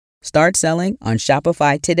Start selling on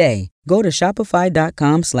Shopify today. Go to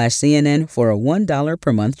shopify.com/CNN for a $1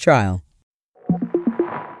 per month trial.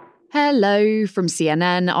 Hello from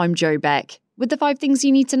CNN, I'm Jo Beck, with the 5 things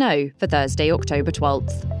you need to know for Thursday, October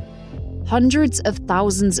 12th. Hundreds of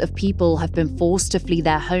thousands of people have been forced to flee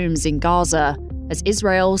their homes in Gaza, as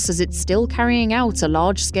Israel says it's still carrying out a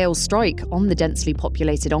large-scale strike on the densely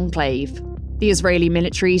populated enclave. The Israeli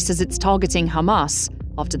military says it's targeting Hamas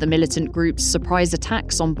after the militant group's surprise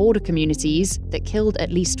attacks on border communities that killed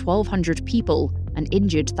at least 1,200 people and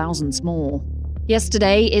injured thousands more.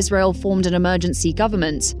 Yesterday, Israel formed an emergency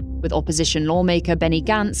government, with opposition lawmaker Benny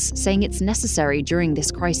Gantz saying it's necessary during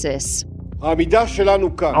this crisis.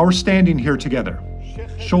 Our standing here together,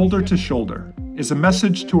 shoulder to shoulder, is a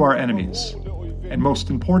message to our enemies, and most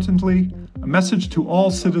importantly, a message to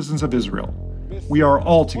all citizens of Israel. We are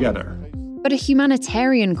all together. But a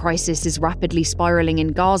humanitarian crisis is rapidly spiraling in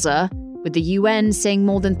Gaza, with the UN saying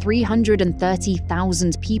more than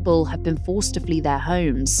 330,000 people have been forced to flee their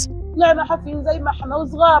homes. When the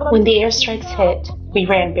airstrikes hit, we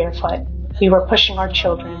ran barefoot. We were pushing our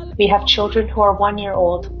children. We have children who are 1 year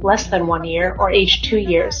old, less than 1 year, or age 2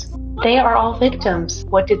 years. They are all victims.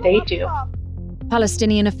 What did they do?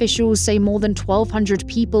 Palestinian officials say more than 1,200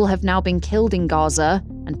 people have now been killed in Gaza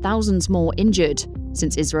and thousands more injured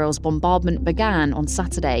since Israel's bombardment began on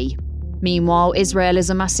Saturday. Meanwhile, Israel is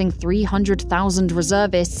amassing 300,000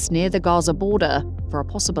 reservists near the Gaza border for a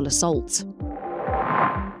possible assault.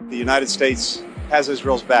 The United States has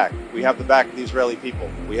Israel's back. We have the back of the Israeli people.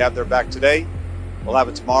 We have their back today. We'll have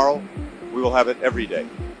it tomorrow. We will have it every day.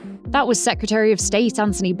 That was Secretary of State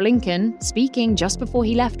Antony Blinken speaking just before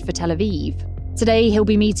he left for Tel Aviv. Today, he'll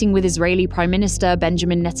be meeting with Israeli Prime Minister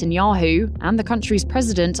Benjamin Netanyahu and the country's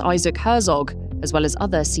President Isaac Herzog, as well as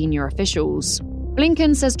other senior officials.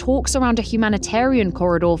 Blinken says talks around a humanitarian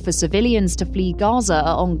corridor for civilians to flee Gaza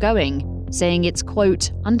are ongoing, saying it's,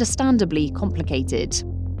 quote, understandably complicated.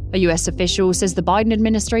 A US official says the Biden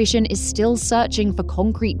administration is still searching for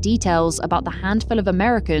concrete details about the handful of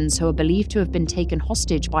Americans who are believed to have been taken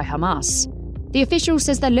hostage by Hamas. The official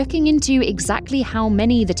says they're looking into exactly how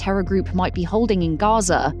many the terror group might be holding in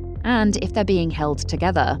Gaza and if they're being held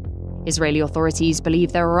together. Israeli authorities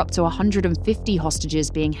believe there are up to 150 hostages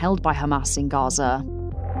being held by Hamas in Gaza.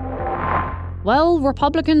 Well,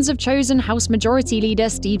 Republicans have chosen House Majority Leader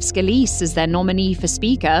Steve Scalise as their nominee for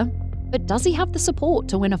Speaker, but does he have the support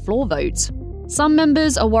to win a floor vote? Some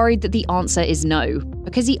members are worried that the answer is no,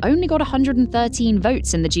 because he only got 113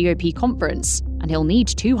 votes in the GOP conference, and he'll need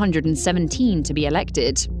 217 to be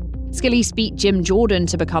elected. Scalise beat Jim Jordan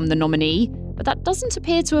to become the nominee, but that doesn't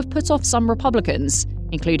appear to have put off some Republicans,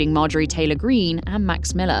 including Marjorie Taylor Greene and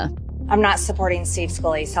Max Miller. I'm not supporting Steve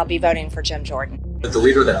Scalise. I'll be voting for Jim Jordan. But the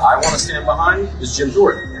leader that I want to stand behind is Jim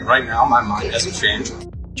Jordan, and right now my mind hasn't changed.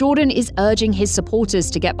 Jordan is urging his supporters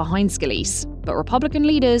to get behind Scalise, but Republican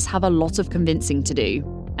leaders have a lot of convincing to do.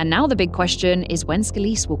 And now the big question is when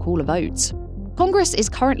Scalise will call a vote. Congress is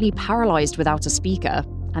currently paralyzed without a speaker,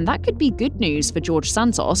 and that could be good news for George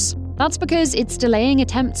Santos. That's because it's delaying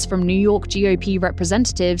attempts from New York GOP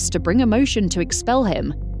representatives to bring a motion to expel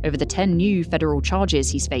him over the 10 new federal charges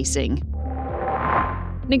he's facing.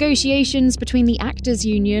 Negotiations between the Actors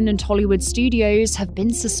Union and Hollywood studios have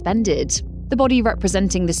been suspended. The body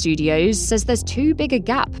representing the studios says there's too big a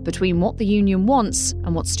gap between what the union wants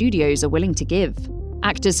and what studios are willing to give.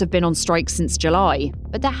 Actors have been on strike since July,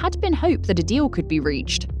 but there had been hope that a deal could be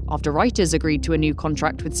reached after writers agreed to a new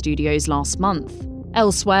contract with studios last month.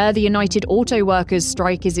 Elsewhere, the United Auto Workers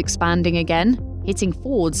strike is expanding again, hitting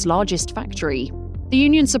Ford's largest factory. The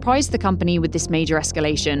union surprised the company with this major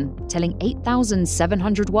escalation, telling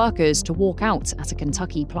 8,700 workers to walk out at a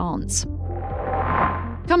Kentucky plant.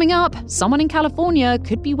 Coming up, someone in California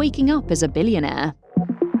could be waking up as a billionaire.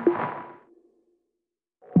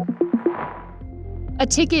 A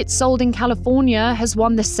ticket sold in California has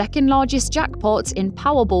won the second largest jackpot in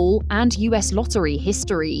Powerball and US lottery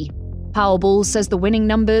history. Powerball says the winning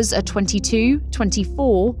numbers are 22,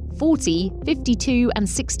 24, 40, 52 and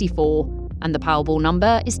 64, and the Powerball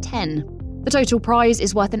number is 10. The total prize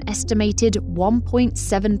is worth an estimated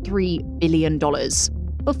 $1.73 billion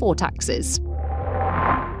before taxes.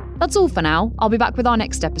 That's all for now. I'll be back with our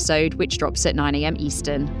next episode, which drops at 9 a.m.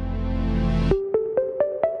 Eastern.